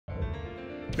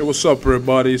Hey, what's up,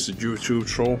 everybody? It's the YouTube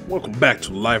Troll. Welcome back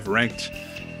to Live Ranked.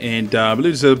 And I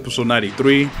believe this is episode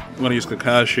 93. I'm gonna use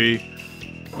Kakashi.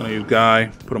 I'm gonna use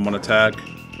Guy. Put him on attack.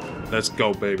 Let's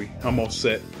go, baby. I'm all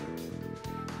set.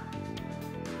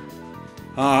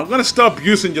 I'm gonna stop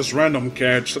using just random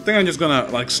characters. I think I'm just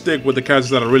gonna stick with the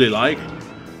characters that I really like.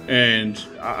 And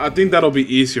I think that'll be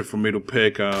easier for me to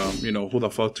pick, you know, who the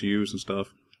fuck to use and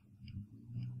stuff.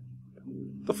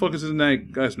 What the fuck is his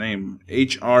guy's name?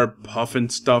 HR Puffin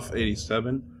Stuff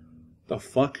 87? The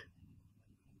fuck?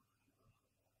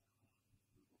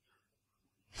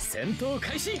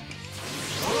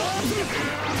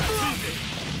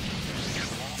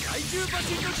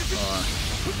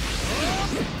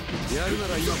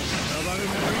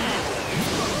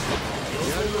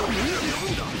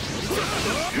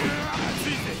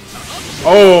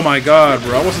 Oh my god,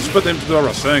 bro. I wasn't expecting him to do a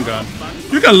Rasengan.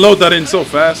 You can load that in so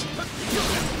fast.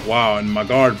 Wow, and my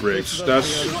guard breaks.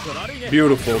 That's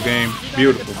beautiful, game.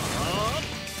 Beautiful.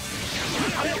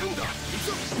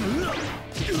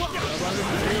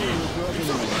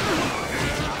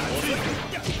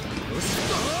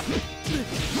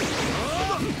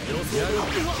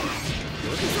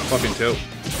 Fucking tilt.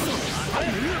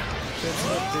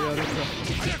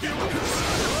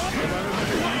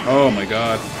 Oh my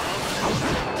god.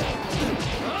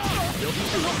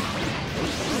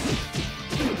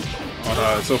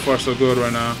 So far so good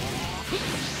right now.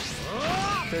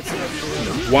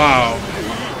 Wow.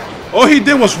 All he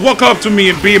did was walk up to me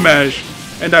and B-mash,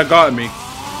 and that got me.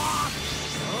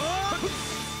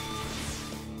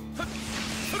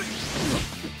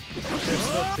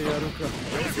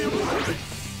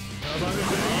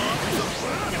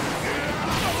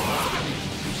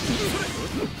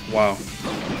 Wow.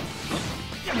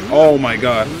 Oh my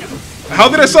god. How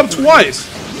did I sub twice?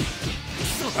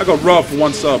 I got robbed for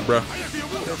one sub, bro.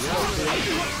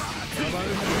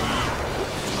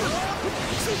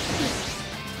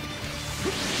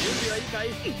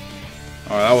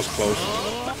 Alright, that was close.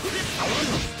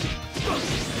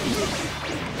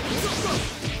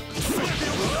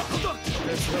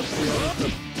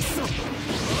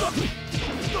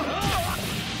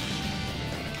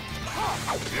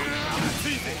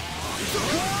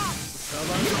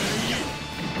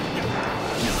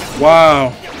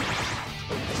 Wow.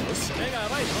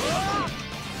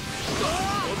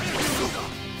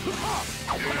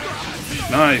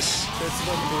 Nice.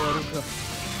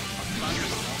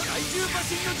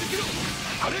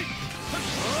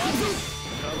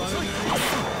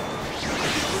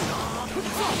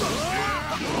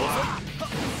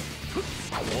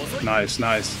 Nice,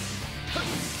 nice.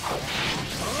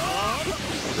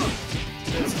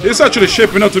 This is actually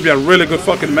shaping up to be a really good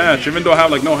fucking match, even though I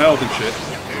have like no health and shit.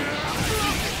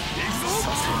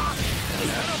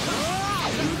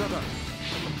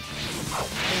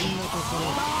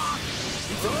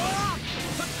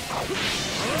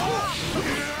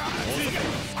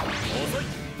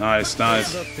 Nice,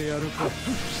 nice.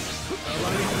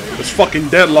 This fucking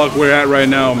deadlock we're at right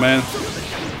now, man.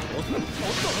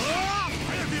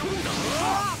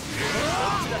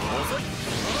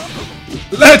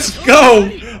 Let's go!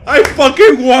 I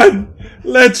fucking won!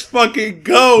 Let's fucking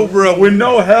go, bro, with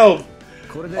no health.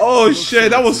 Oh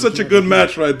shit, that was such a good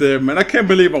match right there, man. I can't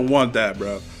believe I won that,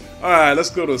 bro. Alright,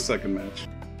 let's go to the second match.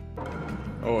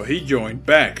 Oh, he joined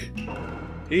back.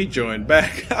 He joined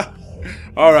back.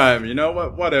 Alright, you know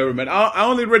what? Whatever, man. I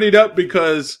only read it up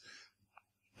because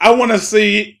I want to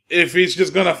see if he's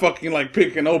just gonna fucking like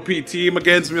pick an OP team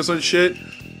against me or some shit,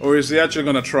 or is he actually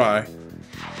gonna try?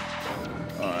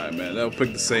 Alright, man. They'll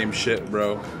pick the same shit,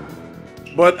 bro.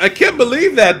 But I can't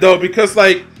believe that, though, because,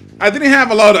 like, I didn't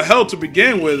have a lot of health to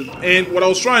begin with, and what I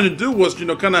was trying to do was, you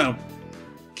know, kind of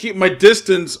keep my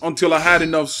distance until I had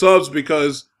enough subs,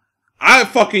 because I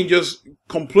fucking just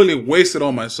completely wasted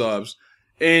all my subs.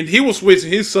 And he was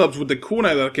wasting his subs with the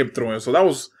kunai that I kept throwing, so that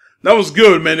was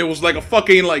good, man. It was like a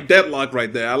fucking, like, deadlock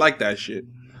right there. I like that shit.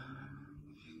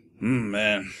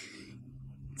 Man.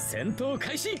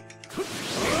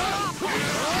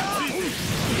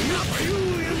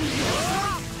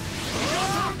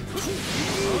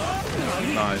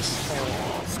 Nice.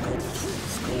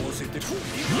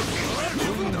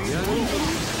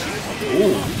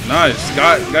 Ooh, nice.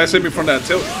 Guy saved me from that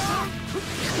tilt.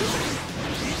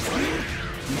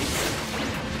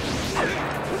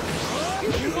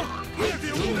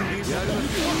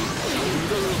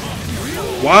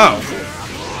 Wow.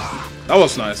 That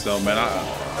was nice though, man.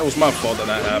 That was my fault that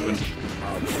happened.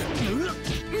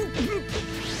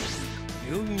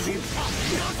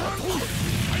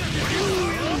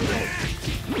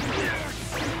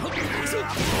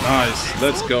 Nice.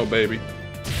 Let's go, baby.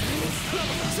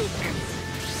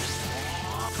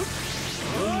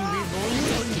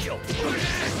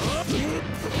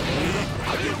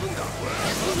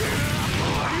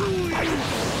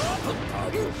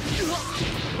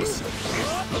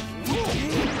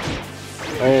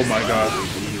 Oh my god.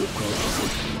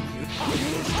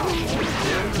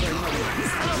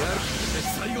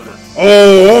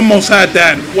 Oh, almost had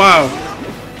that. Wow.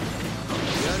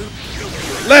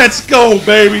 Let's go,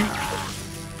 baby.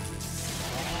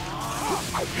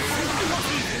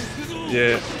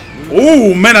 Yeah.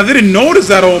 Oh, man, I didn't notice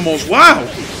that almost. Wow.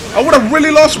 I would have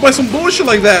really lost by some bullshit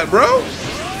like that, bro.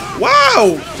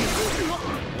 Wow.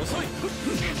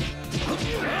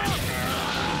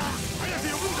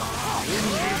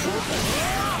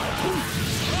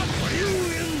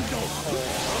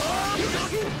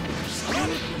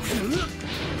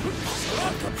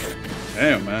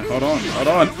 Damn, man. Hold on. Hold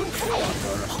on.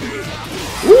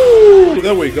 Woo!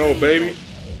 There we go, baby.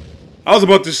 I was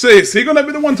about to say, is he gonna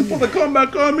be the one to pull the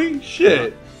comeback on me?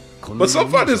 Shit. But so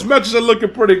far, these matches are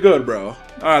looking pretty good, bro.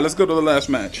 Alright, let's go to the last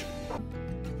match.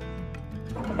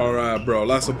 Alright, bro.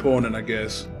 Last opponent, I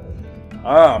guess.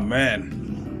 Ah,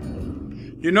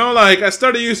 man. You know, like, I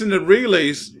started using the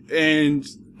relays, and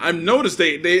I've noticed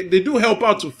they do help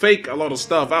out to fake a lot of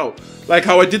stuff out. Like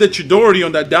how I did the Chidori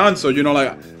on that Danzo, you know,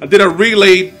 like, I did a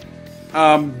relay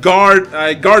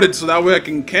I guarded so that way I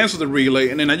can cancel the relay,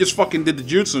 and then I just fucking did the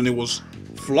jutsu and it was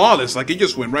flawless. Like, it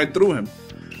just went right through him.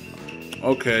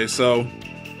 Okay, so,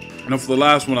 for the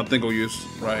last one, I think I'll use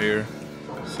right here.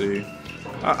 Let's see.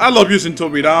 I love using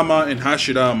Tobirama and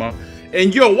Hashirama.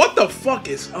 And yo, what the fuck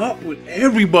is up with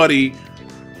everybody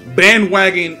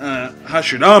bandwagon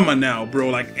Hashirama now, bro?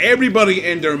 Like, everybody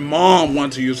and their mom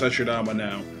want to use Hashirama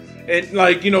now. And,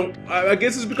 like, you know, I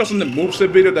guess it's because of the moveset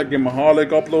video that Gamertag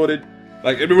uploaded.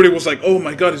 Like, everybody was like, oh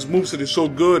my god, his moveset is so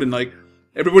good. And, like,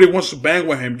 everybody wants to bang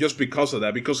with him just because of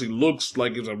that. Because he looks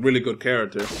like he's a really good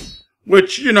character.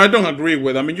 Which, you know, I don't agree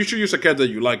with. I mean, you should use a character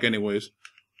you like anyways.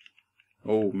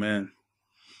 Oh, man.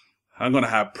 I'm gonna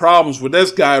have problems with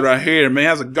this guy right here, man. He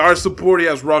has a guard support, he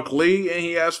has Rock Lee, and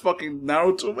he has fucking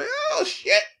Naruto. Man, oh,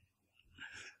 shit.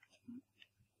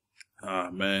 Ah,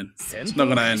 man. It's not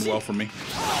gonna end well for me.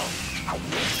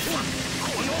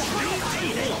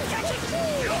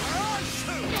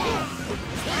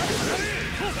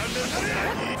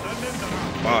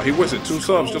 Wow, he wasted 2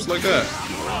 subs just like that.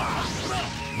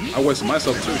 I wasted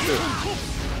myself too, shit.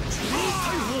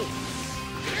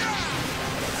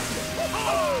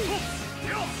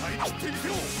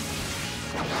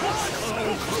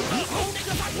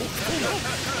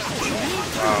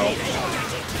 Wow.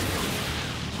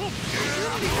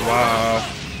 Wow.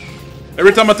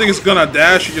 Every time I think it's gonna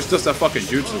dash, he just does that fucking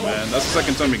jutsu, man. That's the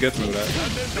second time he gets me with that.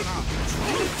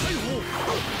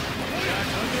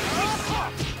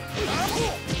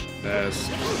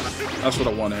 That's what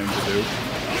I want him to do.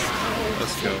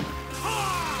 Let's go.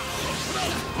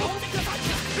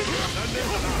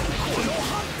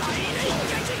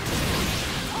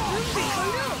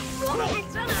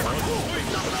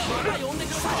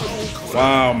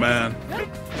 Wow, man.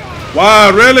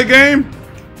 Wow, really, game?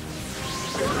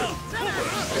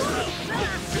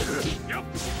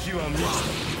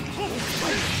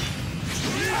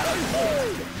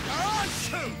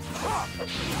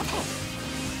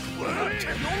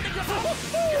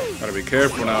 Gotta be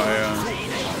careful now here.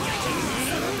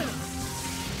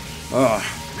 Ah.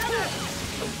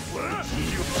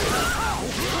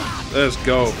 Let's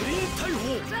go.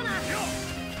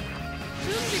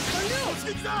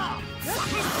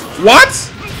 What?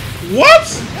 What?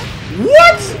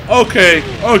 What? Okay.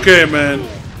 Okay, man.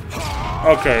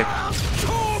 Okay.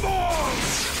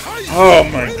 Oh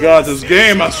my god, this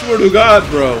game, I swear to god,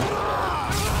 bro.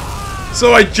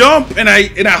 So I jump and I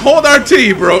hold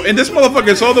RT, bro, and this motherfucker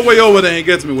is all the way over there and he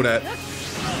gets me with that.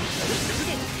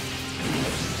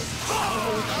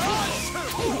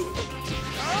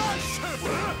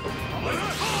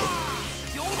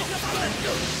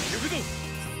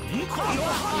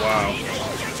 Wow.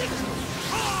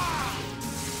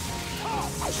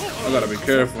 I gotta be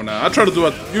careful now. I try to do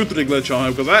a U3 glitch on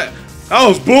him because that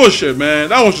was bullshit, man.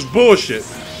 That was just bullshit.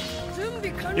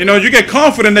 You know, you get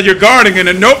confident that you're guarding and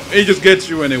then nope, it just gets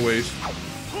you anyways.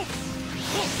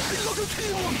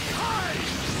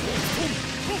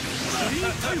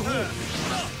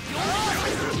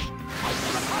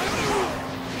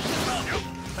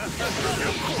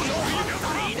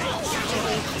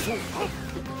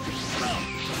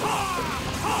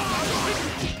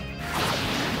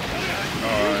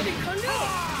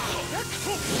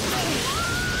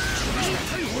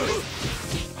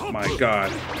 My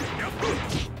god.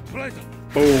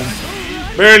 Boom.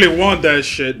 Barely won that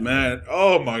shit, man.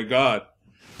 Oh my god.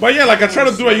 But yeah, like I tried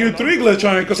to do a U3 glitch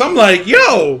on it because I'm like,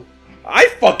 yo, I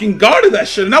fucking guarded that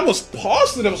shit and I was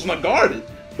positive it was not guarded.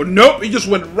 But nope, he just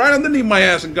went right underneath my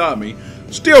ass and got me.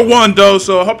 Still won though,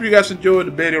 so I hope you guys enjoyed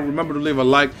the video. Remember to leave a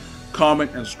like,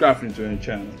 comment, and subscribe to the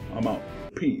channel. I'm out.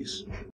 Peace.